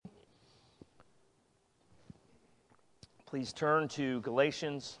Please turn to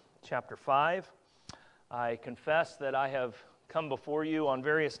Galatians chapter 5. I confess that I have come before you on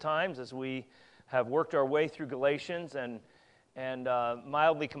various times as we have worked our way through Galatians and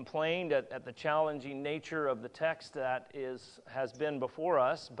mildly complained at the challenging nature of the text that has been before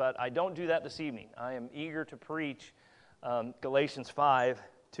us, but I don't do that this evening. I am eager to preach Galatians 5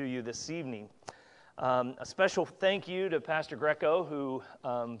 to you this evening. A special thank you to Pastor Greco, who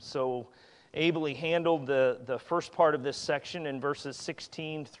so ably handled the first part of this section in verses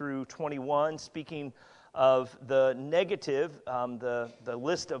 16 through 21, speaking of the negative, the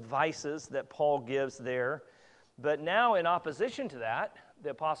list of vices that Paul gives there. But now, in opposition to that,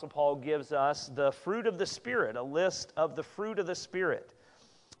 the Apostle Paul gives us the fruit of the Spirit, a list of the fruit of the Spirit.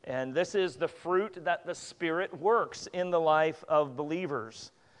 And this is the fruit that the Spirit works in the life of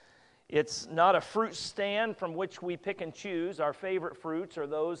believers. It's not a fruit stand from which we pick and choose. Our favorite fruits are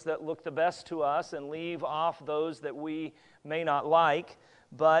those that look the best to us and leave off those that we may not like.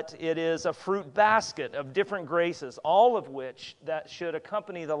 But it is a fruit basket of different graces, all of which that should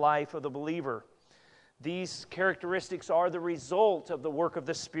accompany the life of the believer. These characteristics are the result of the work of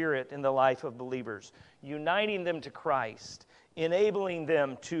the Spirit in the life of believers, uniting them to Christ, enabling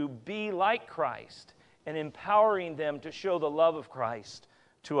them to be like Christ, and empowering them to show the love of Christ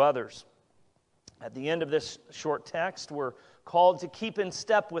to others. At the end of this short text, we're called to keep in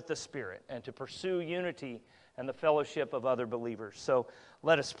step with the Spirit and to pursue unity and the fellowship of other believers. So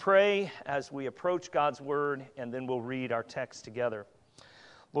let us pray as we approach God's Word, and then we'll read our text together.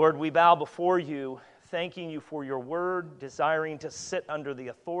 Lord, we bow before you, thanking you for your Word, desiring to sit under the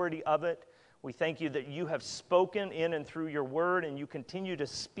authority of it. We thank you that you have spoken in and through your Word, and you continue to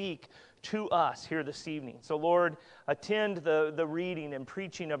speak to us here this evening. So, Lord, attend the reading and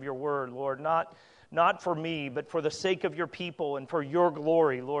preaching of your Word, Lord, not for me, but for the sake of your people and for your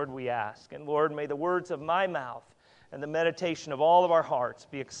glory, Lord, we ask. And, Lord, may the words of my mouth and the meditation of all of our hearts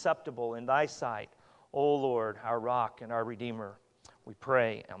be acceptable in thy sight, O Lord, our rock and our Redeemer. We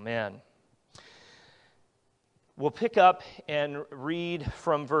pray, amen. We'll pick up and read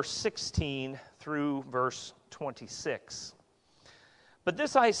from verse 16 through verse 26. But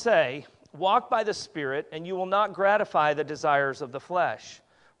this I say, walk by the Spirit, and you will not gratify the desires of the flesh.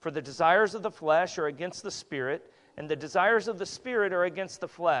 For the desires of the flesh are against the Spirit, and the desires of the Spirit are against the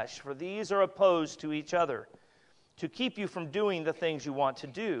flesh, for these are opposed to each other, to keep you from doing the things you want to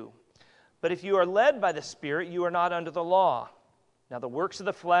do. But if you are led by the Spirit, you are not under the law. Now the works of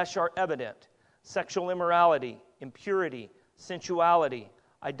the flesh are evident: sexual immorality, impurity, sensuality,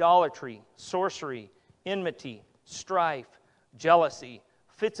 idolatry, sorcery, enmity, strife, jealousy,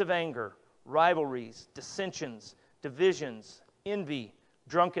 fits of anger, rivalries, dissensions, divisions, envy,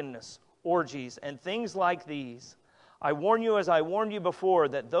 drunkenness, orgies, and things like these. I warn you, as I warned you before,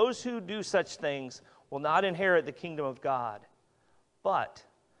 that those who do such things will not inherit the kingdom of God. But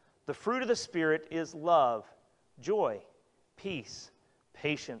the fruit of the Spirit is love, joy, peace,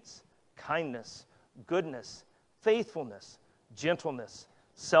 patience, kindness, goodness, faithfulness, gentleness,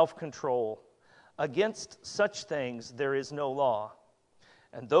 self-control. Against such things there is no law.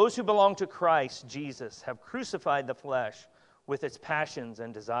 And those who belong to Christ Jesus have crucified the flesh with its passions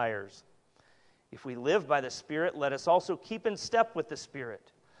and desires. If we live by the Spirit, let us also keep in step with the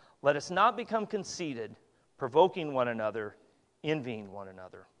Spirit. Let us not become conceited, provoking one another, envying one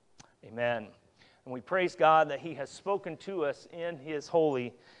another. Amen. And we praise God that He has spoken to us in His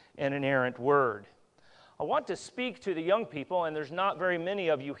holy and inerrant Word. I want to speak to the young people, and there's not very many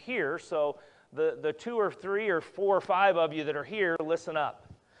of you here, so the 2 or 3 or 4 or 5 of you that are here, listen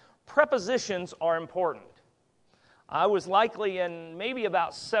up. Prepositions are important. I was likely in maybe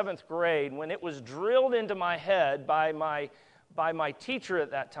about 7th grade when it was drilled into my head by my teacher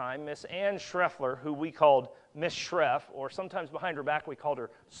at that time, Miss Ann Schreffler, who we called Miss Schreff, or sometimes behind her back we called her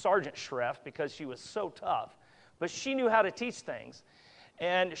Sergeant Schreff because she was so tough. But she knew how to teach things.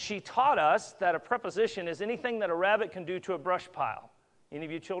 And she taught us that a preposition is anything that a rabbit can do to a brush pile. Any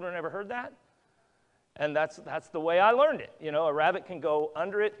of you children ever heard that? And that's the way I learned it. You know, a rabbit can go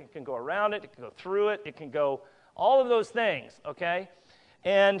under it, it can go around it, it can go through it, it can go all of those things, okay?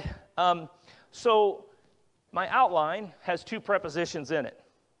 And so my outline has 2 prepositions in it.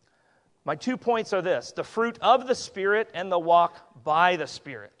 My 2 points are this: the fruit of the Spirit and the walk by the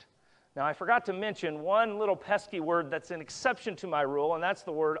Spirit. Now, I forgot to mention one little pesky word that's an exception to my rule, and that's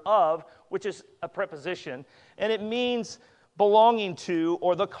the word of, which is a preposition, and it means belonging to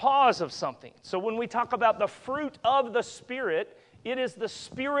or the cause of something. So when we talk about the fruit of the Spirit, it is the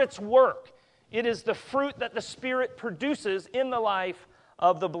Spirit's work. It is the fruit that the Spirit produces in the life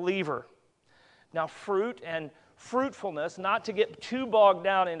of the believer. Now, fruit and fruitfulness, not to get too bogged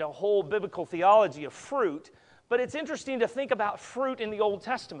down into a whole biblical theology of fruit, But it's interesting to think about fruit in the Old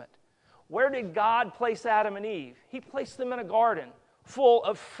Testament. Where did God place Adam and Eve? He placed them in a garden full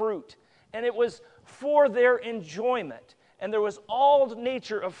of fruit. And it was for their enjoyment. And there was all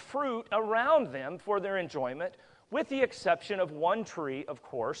nature of fruit around them for their enjoyment, with the exception of one tree, of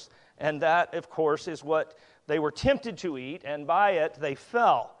course. And that, of course, is what they were tempted to eat, and by it they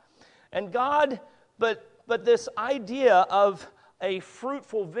fell. And God, but this idea of a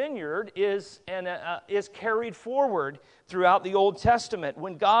fruitful vineyard is carried forward throughout the Old Testament.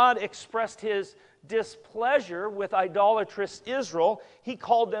 When God expressed his displeasure with idolatrous Israel, he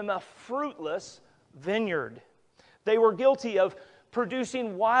called them a fruitless vineyard. They were guilty of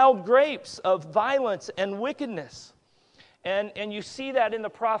producing wild grapes of violence and wickedness. And you see that in the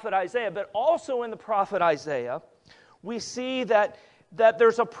prophet Isaiah, but also in the prophet Isaiah, we see that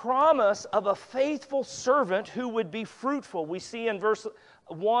there's a promise of a faithful servant who would be fruitful. We see in verse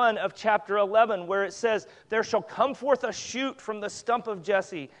 1 of chapter 11 where it says, "There shall come forth a shoot from the stump of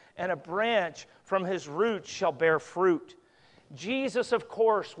Jesse, and a branch from his roots shall bear fruit." Jesus, of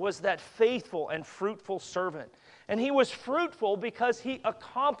course, was that faithful and fruitful servant. And he was fruitful because he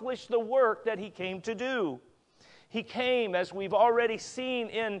accomplished the work that he came to do. He came, as we've already seen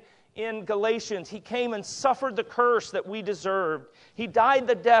in Galatians, he came and suffered the curse that we deserved. He died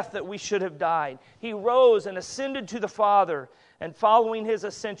the death that we should have died. He rose and ascended to the Father. And following his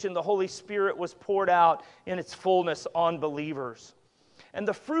ascension, the Holy Spirit was poured out in its fullness on believers. And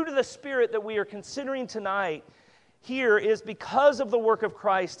the fruit of the Spirit that we are considering tonight here is because of the work of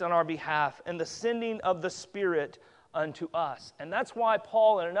Christ on our behalf and the sending of the Spirit unto us. And that's why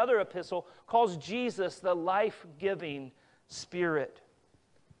Paul in another epistle calls Jesus the life-giving Spirit.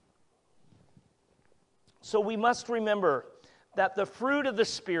 So we must remember that the fruit of the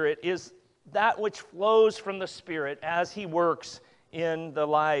Spirit is that which flows from the Spirit as he works in the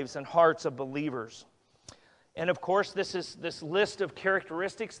lives and hearts of believers. And of course, this list of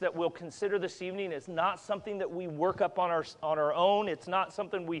characteristics that we'll consider this evening is not something that we work up on our own. It's not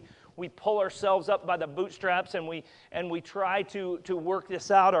something we pull ourselves up by the bootstraps and we try to work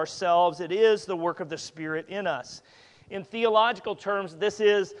this out ourselves. It is the work of the Spirit in us. In theological terms, this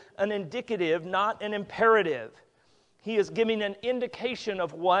is an indicative, not an imperative. He is giving an indication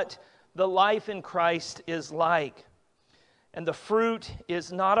of what the life in Christ is like. And the fruit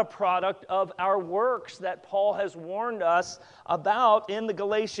is not a product of our works that Paul has warned us about in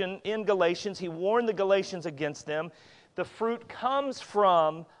Galatians. He warned the Galatians against them. The fruit comes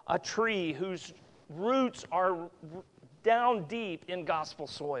from a tree whose roots are down deep in gospel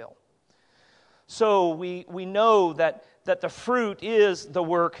soil. So we know that the fruit is the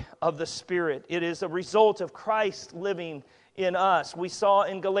work of the Spirit. It is a result of Christ living in us. We saw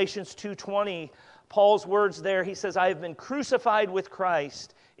in Galatians 2:20, Paul's words there, he says, "I have been crucified with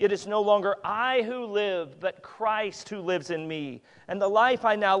Christ. It is no longer I who live, but Christ who lives in me. And the life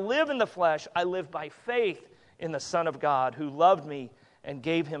I now live in the flesh, I live by faith in the Son of God, who loved me and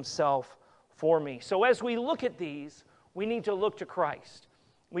gave himself for me." So as we look at these, we need to look to Christ.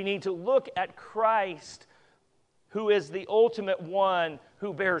 We need to look at Christ, who is the ultimate one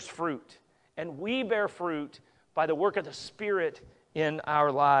who bears fruit. And we bear fruit by the work of the Spirit in our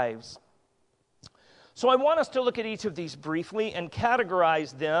lives. So I want us to look at each of these briefly and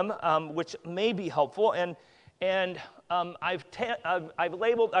categorize them, which may be helpful. And I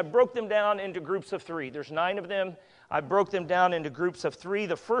broke them down into groups of three. There's 9 of them. I broke them down into groups of 3.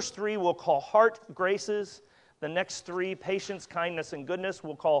 The first 3 we'll call heart graces. The next 3, patience, kindness, and goodness,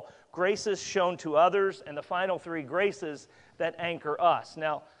 we'll call graces shown to others. And the final 3, graces that anchor us.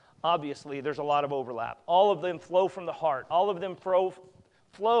 Now, obviously, there's a lot of overlap. All of them flow from the heart. All of them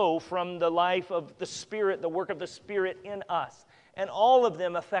flow from the life of the Spirit, the work of the Spirit in us. And all of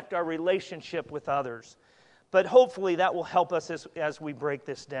them affect our relationship with others. But hopefully that will help us as we break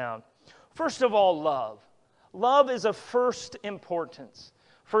this down. First of all, love. Love is of first importance.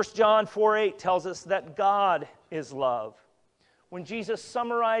 1 John 4:8 tells us that God is love. When Jesus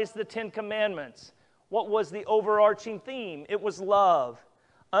summarized the 10 Commandments, what was the overarching theme? It was love.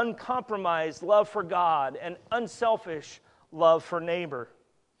 Uncompromised love for God and unselfish love for neighbor.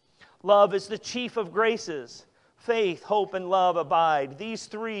 Love is the chief of graces. Faith, hope, and love abide. These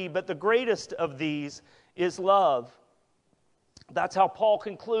 3, but the greatest of these is love. That's how Paul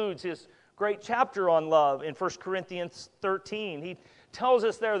concludes his great chapter on love in 1 Corinthians 13. He tells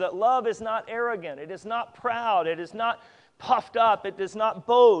us there that love is not arrogant. It is not proud. It is not puffed up. It does not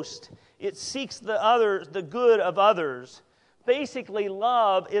boast. It seeks the good of others. Basically,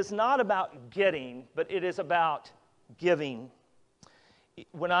 love is not about getting, but it is about giving.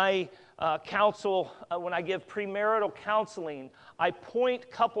 When I when I give premarital counseling, I point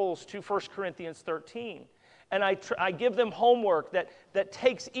couples to 1 Corinthians 13. and I give them homework that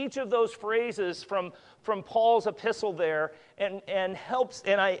takes each of those phrases from Paul's epistle there and helps,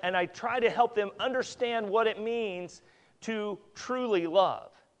 and I try to help them understand what it means to truly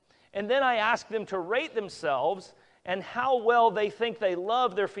love. And then I ask them to rate themselves and how well they think they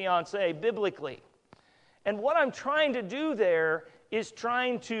love their fiancée biblically. And what I'm trying to do there is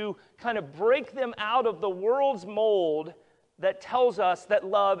trying to kind of break them out of the world's mold that tells us that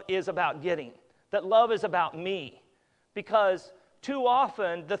love is about getting, that love is about me. Because too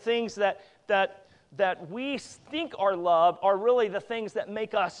often the things that we think are love are really the things that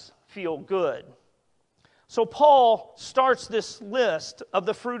make us feel good. So Paul starts this list of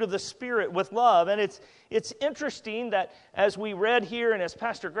the fruit of the Spirit with love. And it's interesting that as we read here and as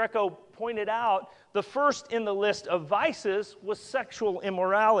Pastor Greco pointed out, the first in the list of vices was sexual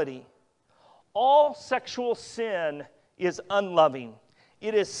immorality. All sexual sin is unloving.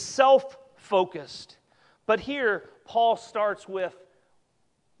 It is self-focused. But here, Paul starts with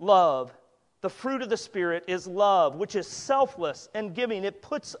love. The fruit of the Spirit is love, which is selfless and giving. It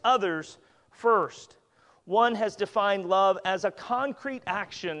puts others first. One has defined love as a concrete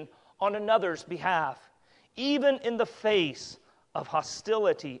action on another's behalf, even in the face of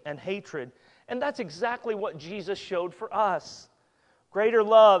hostility and hatred. And that's exactly what Jesus showed for us. Greater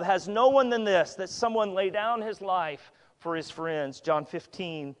love has no one than this, that someone lay down his life for his friends. John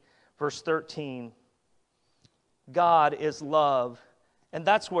 15, verse 13. God is love. And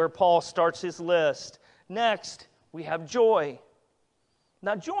that's where Paul starts his list. Next, we have joy.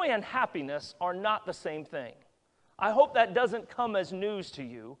 Now, joy and happiness are not the same thing. I hope that doesn't come as news to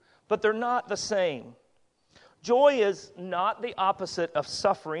you, but they're not the same. Joy is not the opposite of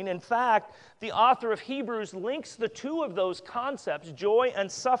suffering. In fact, the author of Hebrews links the two of those concepts, joy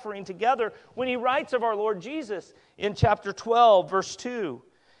and suffering, together when he writes of our Lord Jesus in chapter 12, verse 2.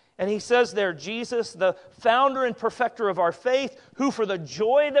 And he says there, Jesus, the founder and perfecter of our faith, who for the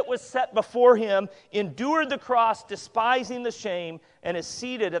joy that was set before him endured the cross, despising the shame, and is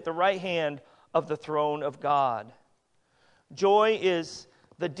seated at the right hand of the throne of God. Joy is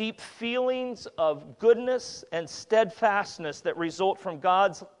the deep feelings of goodness and steadfastness that result from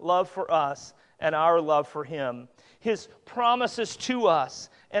God's love for us and our love for him. His promises to us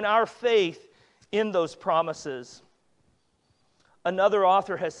and our faith in those promises. Another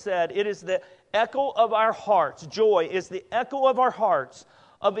author has said, it is the echo of our hearts, joy is the echo of our hearts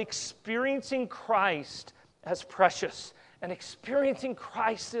of experiencing Christ as precious and experiencing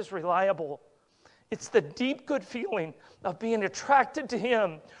Christ as reliable. It's the deep good feeling of being attracted to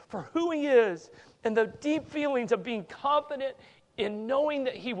him for who he is and the deep feelings of being confident in knowing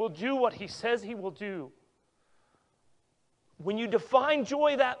that he will do what he says he will do. When you define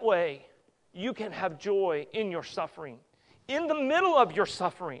joy that way, you can have joy in your suffering. In the middle of your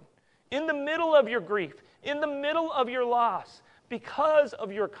suffering, in the middle of your grief, in the middle of your loss, because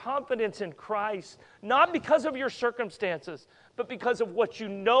of your confidence in Christ, not because of your circumstances, but because of what you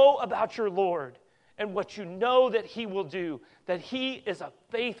know about your Lord and what you know that he will do, that he is a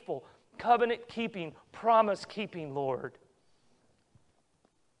faithful, covenant-keeping, promise-keeping Lord.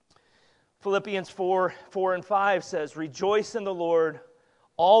 Philippians 4 and 5 says, rejoice in the Lord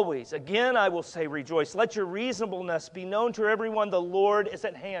always. Again, I will say rejoice. Let your reasonableness be known to everyone. The Lord is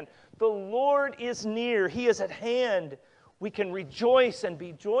at hand. The Lord is near. He is at hand. We can rejoice and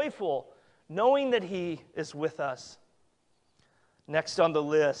be joyful, knowing that he is with us. Next on the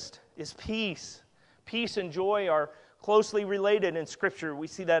list is peace. Peace and joy are closely related in Scripture. We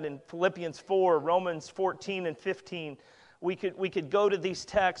see that in Philippians 4, Romans 14 and 15. We could go to these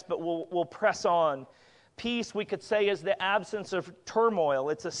texts, but we'll press on. Peace, we could say, is the absence of turmoil.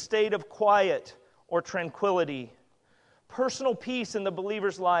 It's a state of quiet or tranquility. Personal peace in the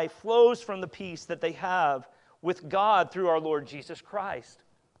believer's life flows from the peace that they have with God through our Lord Jesus Christ.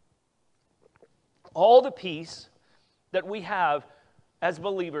 All the peace that we have as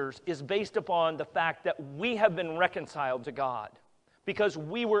believers is based upon the fact that we have been reconciled to God. Because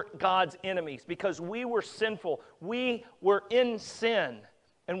we were God's enemies, because we were sinful, we were in sin,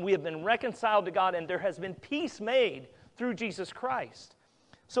 and we have been reconciled to God, and there has been peace made through Jesus Christ.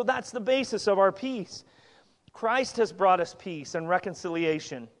 So that's the basis of our peace. Christ has brought us peace and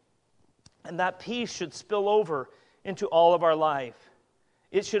reconciliation, and that peace should spill over into all of our life.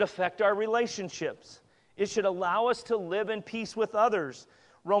 It should affect our relationships. It should allow us to live in peace with others.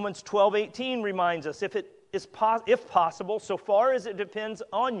 Romans 12:18 reminds us, if possible, so far as it depends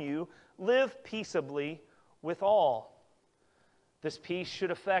on you, live peaceably with all. This peace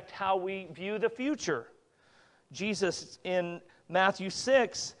should affect how we view the future. Jesus in Matthew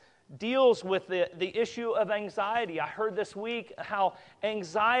 6 deals with the issue of anxiety. I heard this week how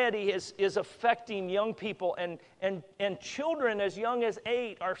anxiety is affecting young people, and children as young as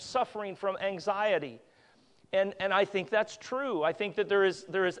 8 are suffering from anxiety. And I think that's true. I think that there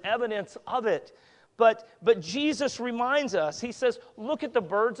is evidence of it. But Jesus reminds us, he says, look at the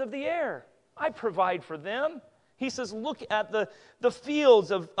birds of the air. I provide for them. He says, look at the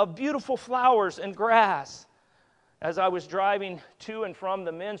fields of beautiful flowers and grass. As I was driving to and from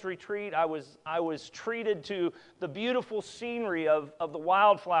the men's retreat, I was treated to the beautiful scenery of the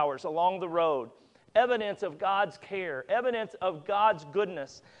wildflowers along the road. Evidence of God's care, evidence of God's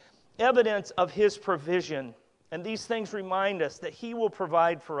goodness, evidence of his provision. And these things remind us that he will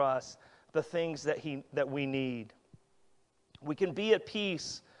provide for us the things that we need. We can be at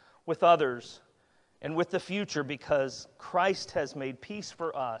peace with others and with the future because Christ has made peace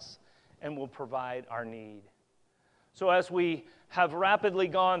for us and will provide our need. So as we have rapidly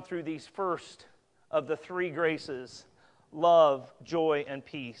gone through these first of the 3 graces, love, joy, and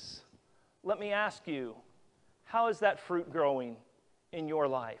peace, let me ask you, how is that fruit growing in your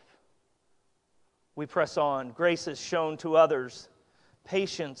life? We press on. Graces shown to others,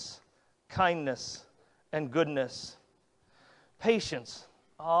 patience, kindness, and goodness. Patience.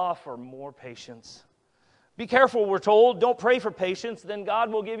 For more patience. Be careful, we're told. Don't pray for patience, then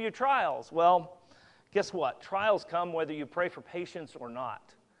God will give you trials. Well, guess what? Trials come whether you pray for patience or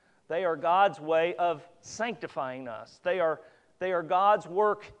not. They are God's way of sanctifying us. They are God's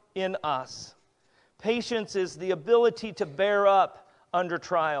work in us. Patience is the ability to bear up under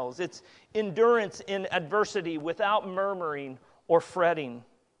trials. It's endurance in adversity without murmuring or fretting.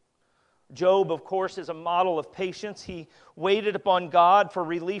 Job, of course, is a model of patience. He waited upon God for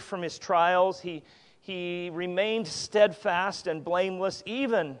relief from his trials. He remained steadfast and blameless,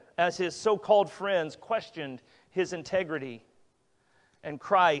 even as his so-called friends questioned his integrity. And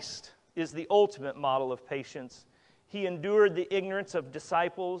Christ is the ultimate model of patience. He endured the ignorance of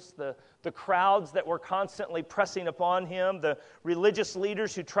disciples, the crowds that were constantly pressing upon him, the religious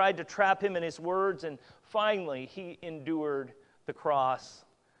leaders who tried to trap him in his words, and finally, he endured the cross,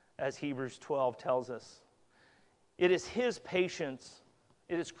 as Hebrews 12 tells us. It is his patience,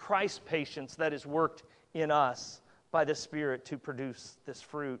 it is Christ's patience that is worked in us by the Spirit to produce this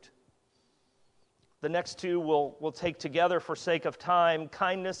fruit. The next 2 we'll take together for sake of time.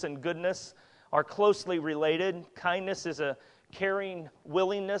 Kindness and goodness are closely related. Kindness is a caring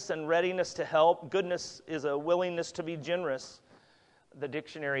willingness and readiness to help. Goodness is a willingness to be generous, the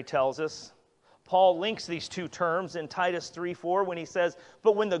dictionary tells us. Paul links these 2 terms in Titus 3:4 when he says,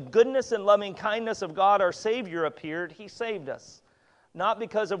 "But when the goodness and loving kindness of God our Savior appeared, he saved us, not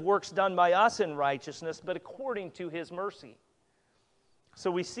because of works done by us in righteousness, but according to his mercy."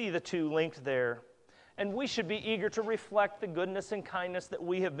 So we see the 2 linked there. And we should be eager to reflect the goodness and kindness that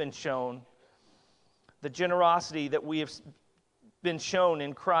we have been shown, the generosity that we have been shown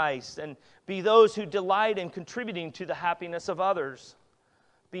in Christ, and be those who delight in contributing to the happiness of others.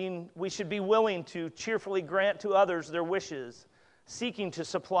 We should be willing to cheerfully grant to others their wishes, seeking to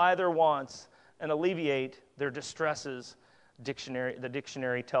supply their wants and alleviate their distresses, the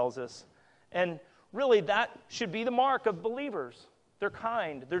dictionary tells us. And really that should be the mark of believers. They're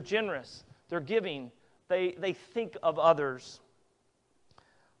kind, they're generous, they're giving, they think of others.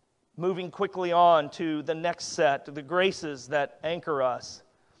 Moving quickly on to the next set, the graces that anchor us.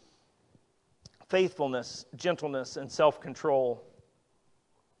 Faithfulness, gentleness, and self-control.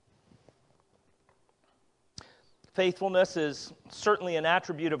 Faithfulness is certainly an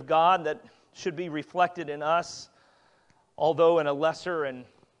attribute of God that should be reflected in us, although in a lesser and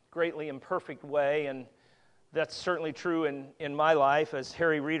greatly imperfect way, and that's certainly true in my life, as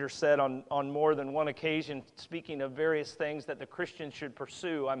Harry Reeder said on more than one occasion, speaking of various things that the Christian should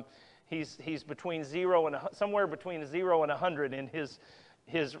pursue. He's between somewhere between 0 and 100 in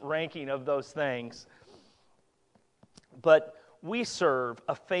his ranking of those things. But we serve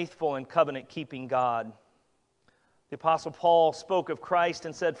a faithful and covenant-keeping God. The Apostle Paul spoke of Christ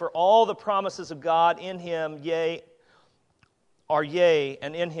and said, "For all the promises of God in him, yea, are yea,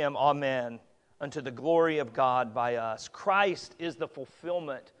 and in him, amen, unto the glory of God by us." Christ is the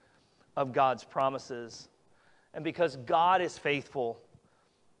fulfillment of God's promises. And because God is faithful,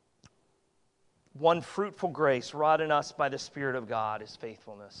 one fruitful grace wrought in us by the Spirit of God is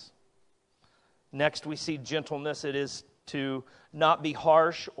faithfulness. Next, we see gentleness. It is to not be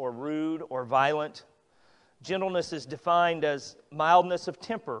harsh or rude or violent. Gentleness is defined as mildness of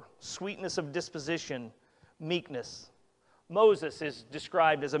temper, sweetness of disposition, meekness. Moses is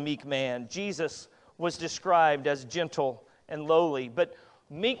described as a meek man. Jesus was described as gentle and lowly. But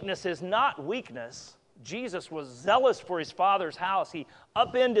meekness is not weakness. Jesus was zealous for his Father's house. He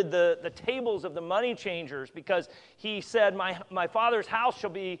upended the tables of the money changers because he said, my Father's house shall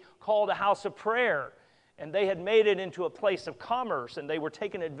be called a house of prayer. And they had made it into a place of commerce, and they were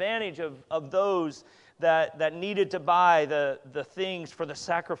taking advantage of those that needed to buy the things for the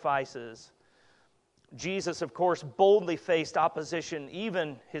sacrifices. Jesus, of course, boldly faced opposition,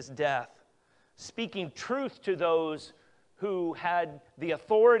 even his death, speaking truth to those who had the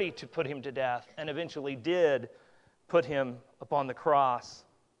authority to put him to death and eventually did put him upon the cross.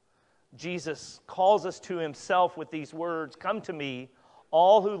 Jesus calls us to himself with these words, "Come to me,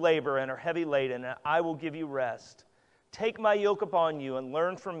 all who labor and are heavy laden, and I will give you rest. Take my yoke upon you and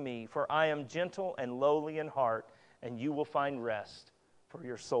learn from me, for I am gentle and lowly in heart, and you will find rest for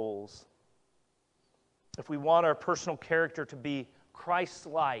your souls." If we want our personal character to be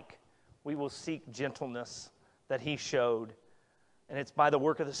Christ-like, we will seek gentleness that he showed. And it's by the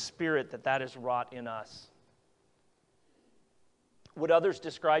work of the Spirit that is wrought in us. Would others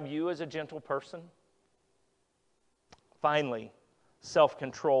describe you as a gentle person? Finally,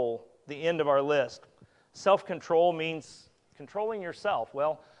 self-control, the end of our list. Self-control means controlling yourself.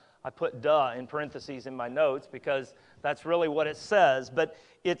 Well, I put "duh" in parentheses in my notes because that's really what it says, but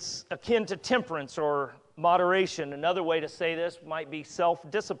it's akin to temperance or moderation. Another way to say this might be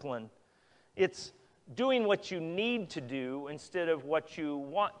self-discipline. It's doing what you need to do instead of what you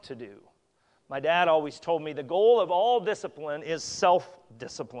want to do. My dad always told me the goal of all discipline is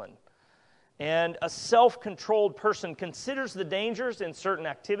self-discipline. And a self-controlled person considers the dangers in certain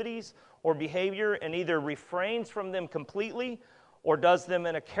activities or behavior and either refrains from them completely or does them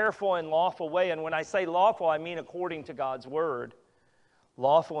in a careful and lawful way. And when I say lawful, I mean according to God's word.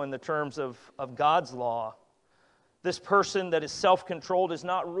 Lawful in the terms of God's law. This person that is self-controlled is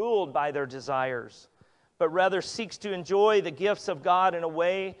not ruled by their desires, but rather seeks to enjoy the gifts of God in a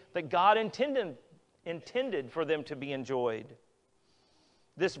way that God intended for them to be enjoyed.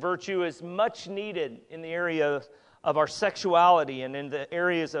 This virtue is much needed in the area of our sexuality and in the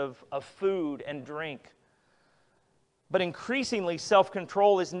areas of food and drink. But increasingly,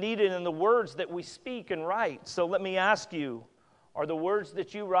 self-control is needed in the words that we speak and write. So let me ask you, are the words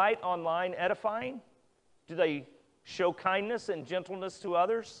that you write online edifying? Do they show kindness and gentleness to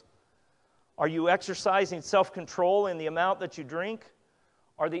others? Are you exercising self-control in the amount that you drink?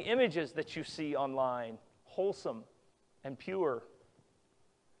 Are the images that you see online wholesome and pure?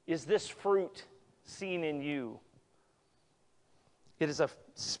 Is this fruit seen in you? It is a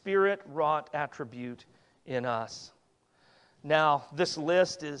Spirit-wrought attribute in us. Now, this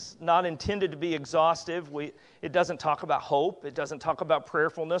list is not intended to be exhaustive. It doesn't talk about hope. It doesn't talk about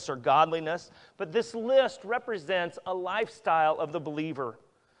prayerfulness or godliness. But this list represents a lifestyle of the believer,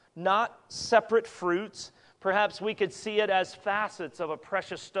 not separate fruits. Perhaps we could see it as facets of a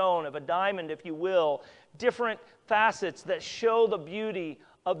precious stone, of a diamond, if you will, different facets that show the beauty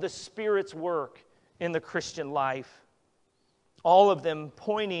of the Spirit's work in the Christian life. All of them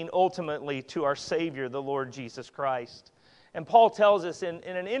pointing ultimately to our Savior, the Lord Jesus Christ. And Paul tells us in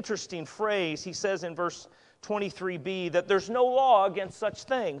an interesting phrase, he says in verse 23b that there's no law against such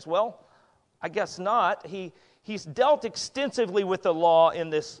things. Well, I guess not. He's dealt extensively with the law in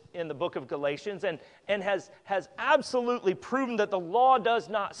the book of Galatians and has absolutely proven that the law does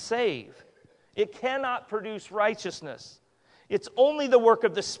not save. It cannot produce righteousness. It's only the work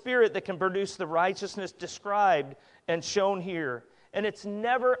of the Spirit that can produce the righteousness described and shown here. And it's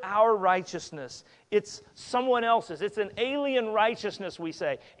never our righteousness. It's someone else's. It's an alien righteousness, we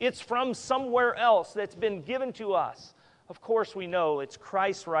say. It's from somewhere else that's been given to us. Of course, we know it's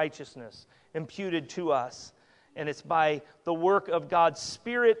Christ's righteousness imputed to us. And it's by the work of God's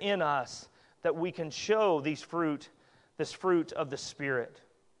Spirit in us that we can show this fruit of the Spirit.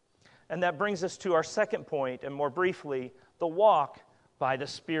 And that brings us to our second point, and more briefly, the walk by the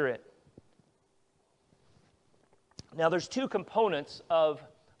Spirit. Now, there's two components of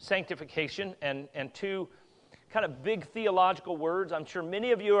sanctification and two kind of big theological words I'm sure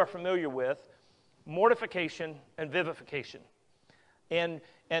many of you are familiar with: mortification and vivification. And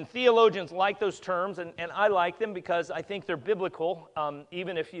theologians like those terms, and I like them because I think they're biblical,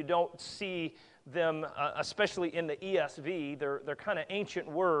 even if you don't see them, especially in the ESV. They're kind of ancient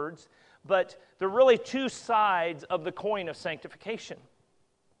words, but they're really two sides of the coin of sanctification.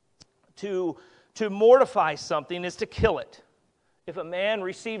 To mortify something is to kill it. If a man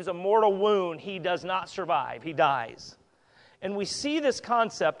receives a mortal wound, he does not survive. He dies. And we see this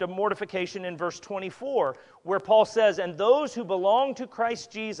concept of mortification in verse 24, where Paul says, "And those who belong to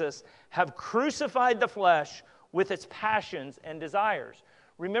Christ Jesus have crucified the flesh with its passions and desires."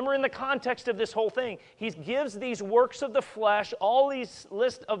 Remember, in the context of this whole thing, he gives these works of the flesh, all these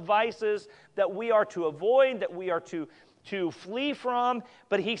list of vices that we are to avoid, that we are to flee from.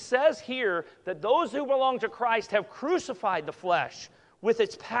 But he says here that those who belong to Christ have crucified the flesh with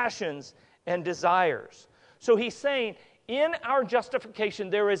its passions and desires. So he's saying, in our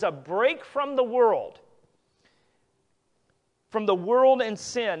justification, there is a break from the world and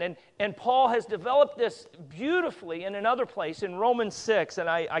sin. And Paul has developed this beautifully in another place in Romans 6. And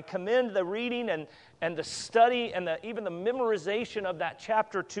I commend the reading and the study and even the memorization of that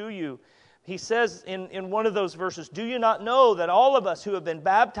chapter to you. He says in one of those verses, "Do you not know that all of us who have been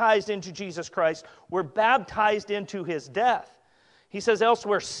baptized into Jesus Christ were baptized into his death?" He says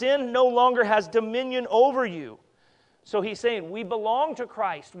elsewhere, "Sin no longer has dominion over you." So he's saying we belong to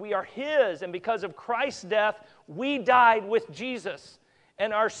Christ. We are his. And because of Christ's death, we died with Jesus.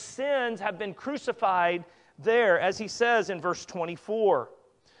 And our sins have been crucified there, as he says in verse 24.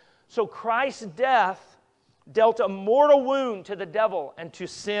 So Christ's death dealt a mortal wound to the devil and to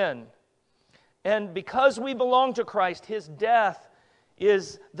sin. And because we belong to Christ, his death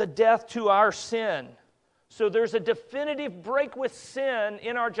is the death to our sin. So there's a definitive break with sin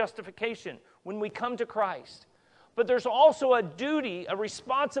in our justification when we come to Christ. But there's also a duty, a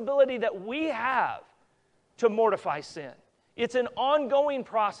responsibility that we have to mortify sin. It's an ongoing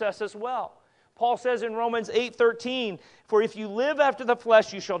process as well. Paul says in Romans 8:13, "For if you live after the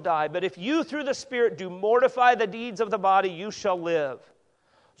flesh, you shall die. But if you through the Spirit do mortify the deeds of the body, you shall live."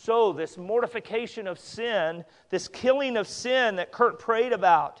 So this mortification of sin, this killing of sin that Kurt prayed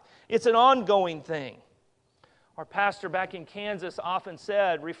about, it's an ongoing thing. Our pastor back in Kansas often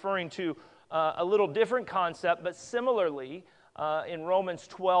said, referring to a little different concept, but similarly in Romans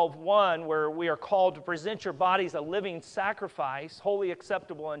 12:1, where we are called to present your bodies a living sacrifice, wholly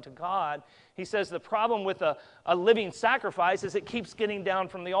acceptable unto God, he says the problem with a living sacrifice is it keeps getting down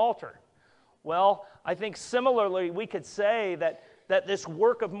from the altar. Well, I think similarly we could say that this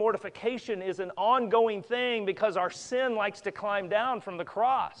work of mortification is an ongoing thing because our sin likes to climb down from the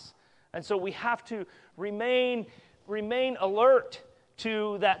cross. And so we have to remain alert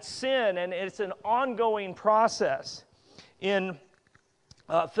to that sin, and it's an ongoing process. In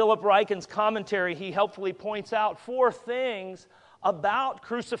Philip Ryken's commentary, he helpfully points out 4 things about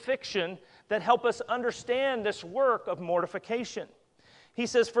crucifixion that help us understand this work of mortification. He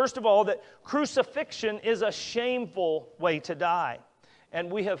says, first of all, that crucifixion is a shameful way to die.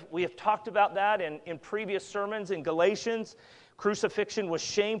 And we have talked about that in previous sermons in Galatians. Crucifixion was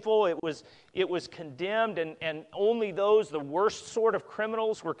shameful, it was condemned, and only those, the worst sort of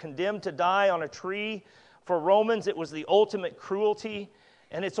criminals, were condemned to die on a tree. For Romans, it was the ultimate cruelty,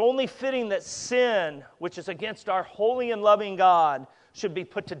 and it's only fitting that sin, which is against our holy and loving God, should be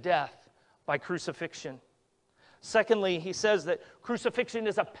put to death by crucifixion. Secondly, he says that crucifixion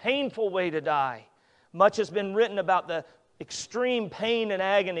is a painful way to die. Much has been written about the extreme pain and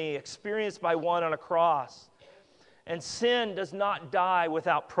agony experienced by one on a cross. And sin does not die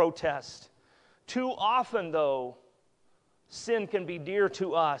without protest. Too often, though, sin can be dear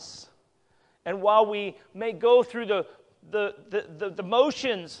to us. And while we may go through the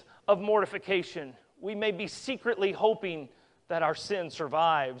motions of mortification, we may be secretly hoping that our sin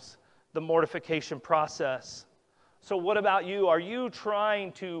survives the mortification process. So what about you? Are you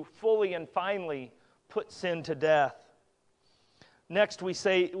trying to fully and finally put sin to death? Next, we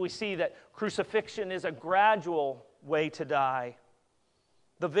see that crucifixion is a gradual way to die.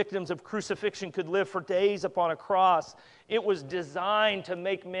 The victims of crucifixion could live for days upon a cross. It was designed to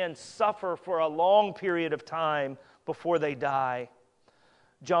make men suffer for a long period of time before they die.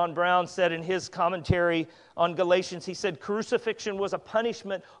 John Brown said in his commentary on Galatians, he said, crucifixion was a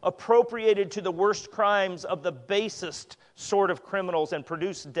punishment appropriated to the worst crimes of the basest sort of criminals and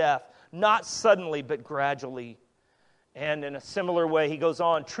produced death, not suddenly but gradually. And in a similar way, he goes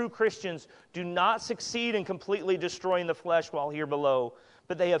on, true Christians do not succeed in completely destroying the flesh while here below,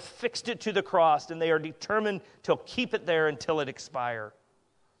 but they have fixed it to the cross, and they are determined to keep it there until it expire.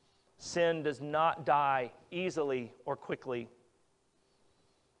 Sin does not die easily or quickly.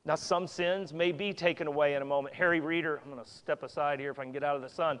 Now, some sins may be taken away in a moment. Harry Reeder, I'm going to step aside here if I can get out of the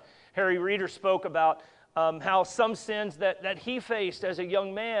sun. Harry Reeder spoke about how some sins that he faced as a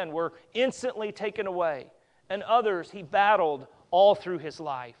young man were instantly taken away, and others he battled all through his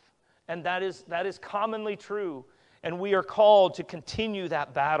life. And that is commonly true, and we are called to continue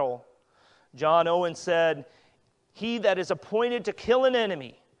that battle. John Owen said, he that is appointed to kill an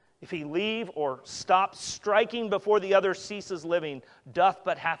enemy, if he leave or stop striking before the other ceases living, doth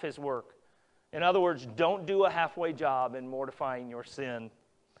but half his work. In other words, don't do a halfway job in mortifying your sin.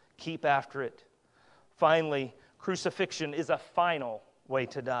 Keep after it. Finally, crucifixion is a final way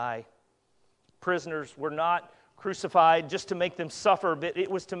to die. Prisoners were not crucified just to make them suffer, but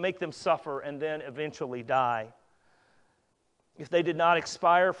it was to make them suffer and then eventually die. If they did not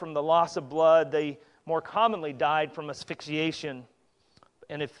expire from the loss of blood, they more commonly died from asphyxiation.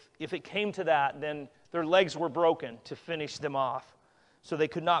 And if it came to that, then their legs were broken to finish them off. So they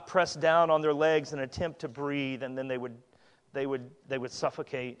could not press down on their legs and attempt to breathe, and then they would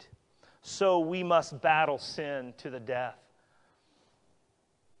suffocate. So we must battle sin to the death.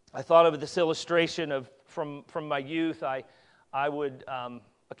 I thought of this illustration from my youth. I would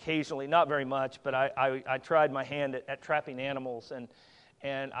occasionally, not very much, but I tried my hand at trapping animals,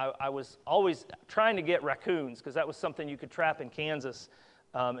 and I was always trying to get raccoons, because that was something you could trap in Kansas,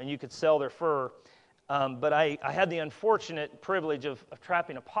 and you could sell their fur. But I had the unfortunate privilege of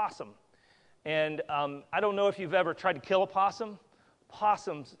trapping a possum. And I don't know if you've ever tried to kill a possum.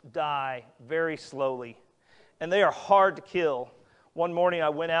 Possums die very slowly, and they are hard to kill. One morning I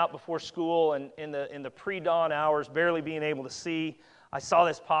went out before school, and in the pre-dawn hours, barely being able to see, I saw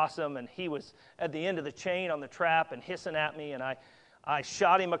this possum, and he was at the end of the chain on the trap and hissing at me, and I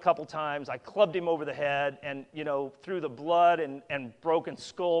shot him a couple times. I clubbed him over the head, and, through the blood and broken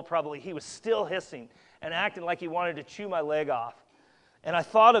skull, probably, he was still hissing and acting like he wanted to chew my leg off. And I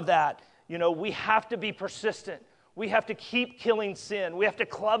thought of that. We have to be persistent. We have to keep killing sin. We have to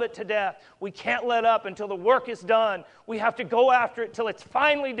club it to death. We can't let up until the work is done. We have to go after it till it's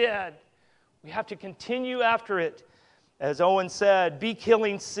finally dead. We have to continue after it. As Owen said, be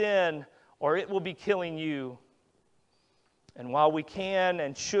killing sin, or it will be killing you. And while we can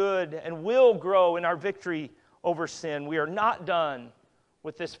and should and will grow in our victory over sin, we are not done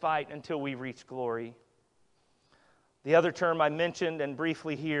with this fight until we reach glory. The other term I mentioned and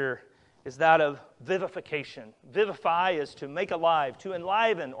briefly here is that of vivification. Vivify is to make alive, to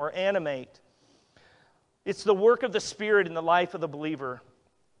enliven or animate. It's the work of the Spirit in the life of the believer.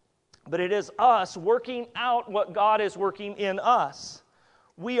 But it is us working out what God is working in us.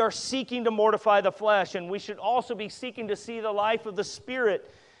 We are seeking to mortify the flesh, and we should also be seeking to see the life of the Spirit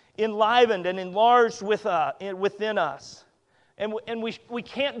enlivened and enlarged within us. And we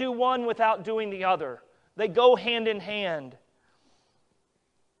can't do one without doing the other. They go hand in hand.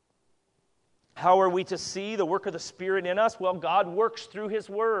 How are we to see the work of the Spirit in us? Well, God works through His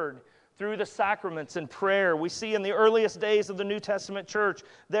Word, through the sacraments and prayer. We see in the earliest days of the New Testament church,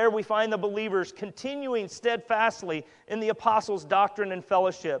 there we find the believers continuing steadfastly in the apostles' doctrine and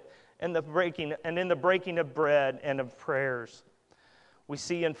fellowship, and in the breaking of bread and of prayers. We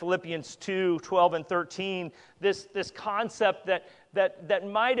see in Philippians 2:12 and 13, this concept that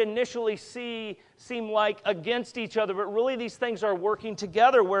might initially seem like against each other, but really these things are working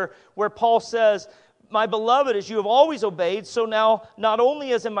together, where Paul says, "My beloved, as you have always obeyed, so now, not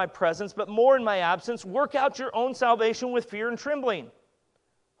only as in my presence, but more in my absence, work out your own salvation with fear and trembling."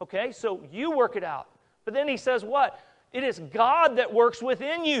 Okay, so you work it out. But then he says what? It is God that works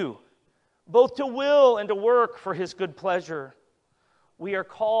within you, both to will and to work for His good pleasure. We are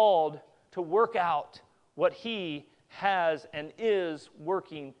called to work out what He has and is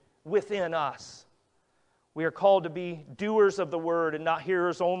working within us. We are called to be doers of the word and not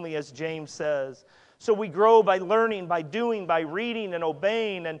hearers only, as James says. So we grow by learning, by doing, by reading and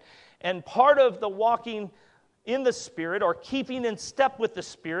obeying. And part of the walking in the Spirit, or keeping in step with the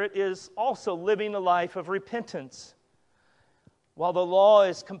Spirit, is also living a life of repentance. While the law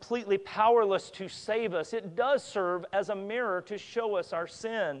is completely powerless to save us, it does serve as a mirror to show us our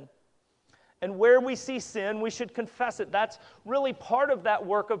sin. And where we see sin, we should confess it. That's really part of that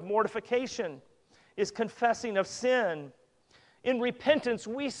work of mortification, is confessing of sin. In repentance,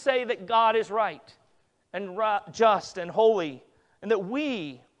 we say that God is right and just and holy, and that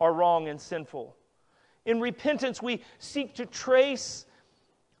we are wrong and sinful. In repentance, we seek to trace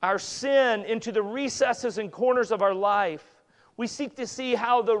our sin into the recesses and corners of our life. We seek to see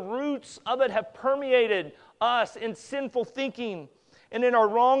how the roots of it have permeated us in sinful thinking and in our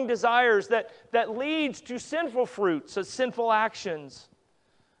wrong desires that leads to sinful fruits, sinful actions.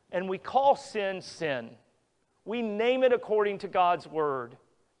 And we call sin, sin. We name it according to God's word.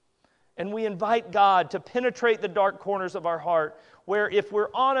 And we invite God to penetrate the dark corners of our heart, where if we're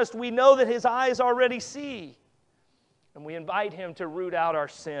honest, we know that His eyes already see. And we invite Him to root out our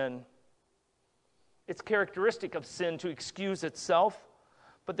sin. It's characteristic of sin to excuse itself,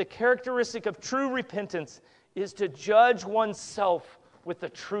 but the characteristic of true repentance is to judge oneself with the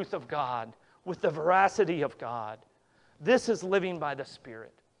truth of God, with the veracity of God. This is living by the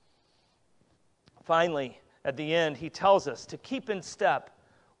Spirit. Finally, at the end, he tells us to keep in step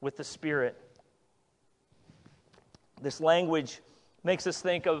with the Spirit. This language makes us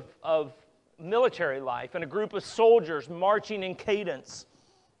think of military life and a group of soldiers marching in cadence.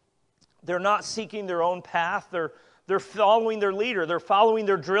 They're not seeking their own path. They're following their leader. They're following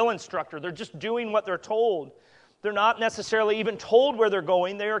their drill instructor. They're just doing what they're told. They're not necessarily even told where they're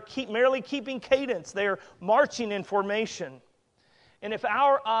going. They are merely keeping cadence. They are marching in formation. And if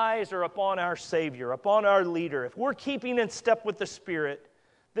our eyes are upon our Savior, upon our leader, if we're keeping in step with the Spirit,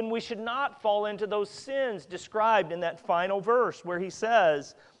 then we should not fall into those sins described in that final verse where he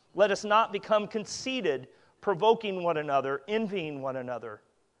says, "Let us not become conceited, provoking one another, envying one another."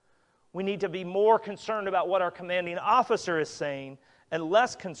 We need to be more concerned about what our commanding officer is saying and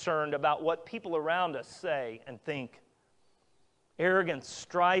less concerned about what people around us say and think. Arrogance,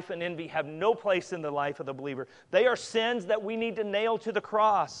 strife, and envy have no place in the life of the believer. They are sins that we need to nail to the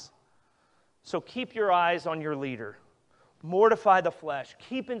cross. So keep your eyes on your leader. Mortify the flesh.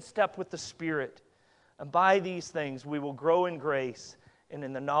 Keep in step with the Spirit. And by these things we will grow in grace and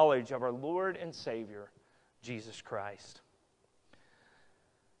in the knowledge of our Lord and Savior, Jesus Christ.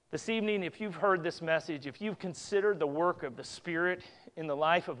 This evening, if you've heard this message, if you've considered the work of the Spirit in the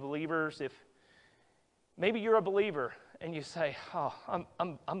life of believers, if maybe you're a believer and you say, "Oh,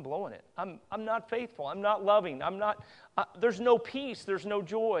 I'm blowing it. I'm not faithful. I'm not loving. There's no peace. There's no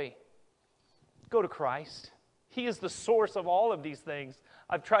joy." Go to Christ. He is the source of all of these things.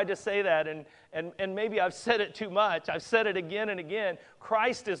 I've tried to say that, and maybe I've said it too much. I've said it again and again.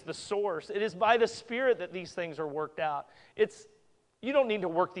 Christ is the source. It is by the Spirit that these things are worked out. You don't need to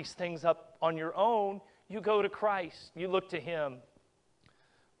work these things up on your own. You go to Christ. You look to Him.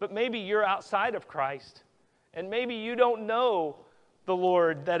 But maybe you're outside of Christ, and maybe you don't know the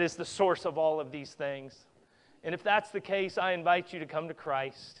Lord that is the source of all of these things. And if that's the case, I invite you to come to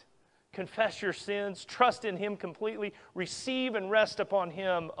Christ. Confess your sins, trust in Him completely, receive and rest upon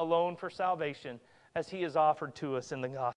Him alone for salvation as He is offered to us in the gospel.